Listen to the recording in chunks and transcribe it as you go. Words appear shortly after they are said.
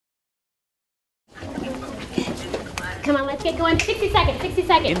Come on, let's get going. 60 seconds, 60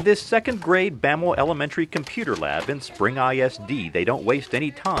 seconds. In this second grade Bammel Elementary computer lab in Spring ISD, they don't waste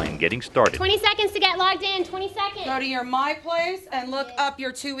any time getting started. 20 seconds to get logged in, 20 seconds. Go to your My Place and look up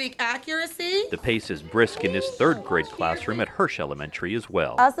your 2-week accuracy. The pace is brisk in this third grade classroom at Hirsch Elementary as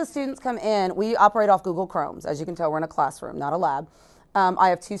well. As the students come in, we operate off Google Chromes. As you can tell, we're in a classroom, not a lab. I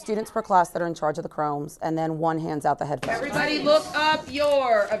have 2 students per class that are in charge of the Chromes, and then 1 hands out the headphones. Everybody look up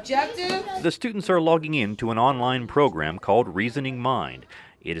your objective. The students are logging in to an online program called Reasoning Mind.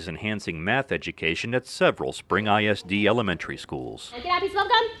 It is enhancing math education at several Spring ISD elementary schools. Get out, piece of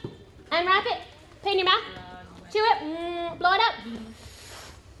bubble gum. Unwrap it. Put it in your mouth. Chew it. Blow it up.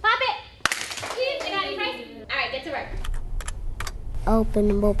 Pop it. I got any price? All right, get to work.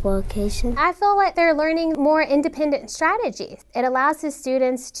 Open multiplication. I feel like they're learning more independent strategies. It allows the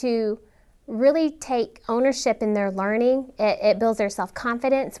students to really take ownership in their learning. It builds their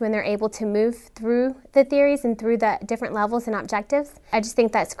self-confidence when they're able to move through the theories and through the different levels and objectives. I just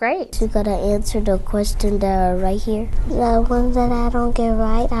think that's great. You gotta answer the question that are right here. The ones that I don't get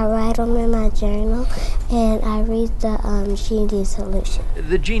right, I write them in my journal and I read the Genie solution.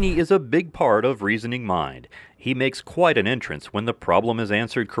 The Genie is a big part of Reasoning Mind. He makes quite an entrance when the problem is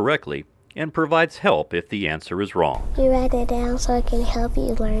answered correctly and provides help if the answer is wrong. You write it down so it can help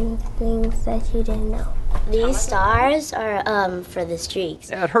you learn things that you didn't know. These stars are for the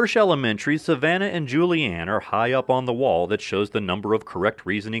streaks. At Hirsch Elementary, Savannah and Julianne are high up on the wall that shows the number of correct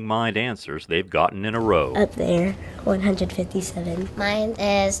Reasoning Mind answers they've gotten in a row. Up there, 157. Mine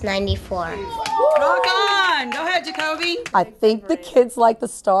is 94. Rock on! Go ahead, Jacoby. I think the kids like the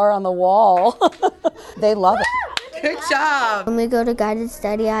star on the wall. They love it. Good job. When we go to guided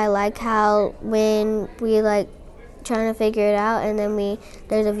study, I like how when we trying to figure it out and then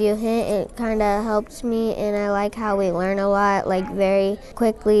there's a view hint, it kind of helps me, and I like how we learn a lot very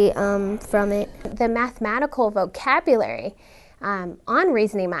quickly from it. The mathematical vocabulary on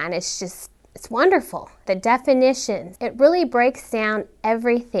Reasoning Mind is it's wonderful. The definitions, it really breaks down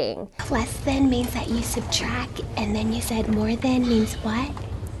everything. Less than means that you subtract, and then you said more than means what?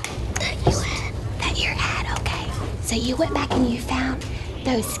 That you're at, okay. So you went back and you found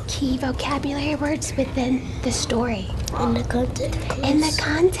those key vocabulary words within the story. In the context. In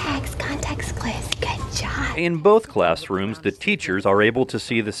the context clues. Good job. In both classrooms, the teachers are able to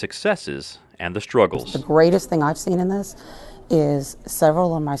see the successes and the struggles. The greatest thing I've seen in this is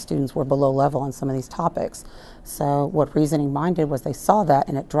several of my students were below level on some of these topics. So what Reasoning Mind did was they saw that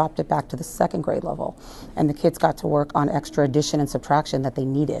and it dropped it back to the second grade level. And the kids got to work on extra addition and subtraction that they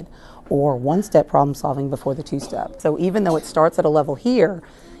needed, or one-step problem solving before the two-step. So even though it starts at a level here,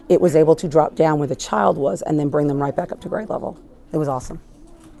 it was able to drop down where the child was and then bring them right back up to grade level. It was awesome.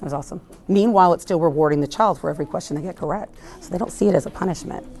 It was awesome. Meanwhile, it's still rewarding the child for every question they get correct. So they don't see it as a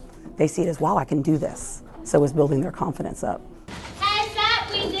punishment. They see it as, wow, I can do this. So it's building their confidence up. Heads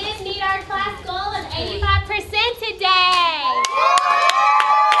up, we did meet our class goal of 85% today.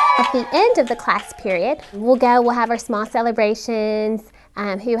 At the end of the class period, we'll have our small celebrations,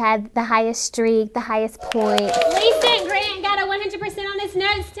 who had the highest streak, the highest point. Lisa and Grant got a 100% on this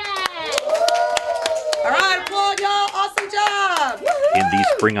notes test. All right, applaud y'all. Awesome job. In these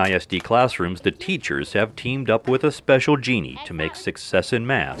Spring ISD classrooms, the teachers have teamed up with a special Genie to make success in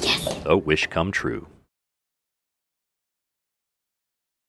math a wish come true.